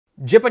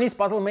Japanese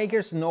puzzle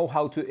makers know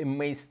how to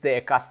amaze their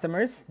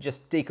customers.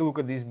 Just take a look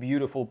at this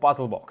beautiful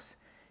puzzle box.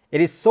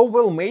 It is so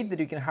well made that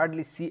you can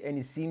hardly see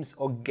any seams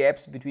or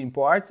gaps between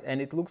parts,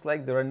 and it looks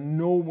like there are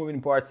no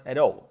moving parts at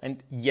all,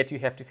 and yet you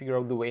have to figure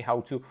out the way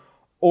how to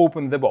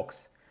open the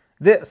box.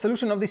 The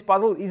solution of this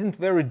puzzle isn't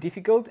very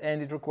difficult,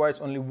 and it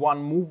requires only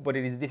one move, but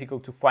it is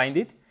difficult to find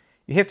it.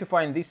 You have to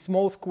find this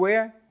small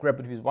square,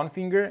 grab it with one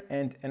finger,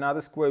 and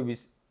another square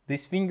with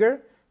this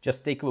finger.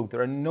 Just take a look,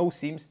 there are no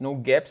seams, no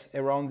gaps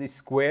around these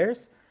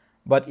squares,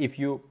 but if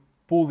you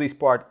pull this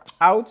part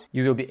out,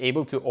 you will be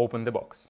able to open the box.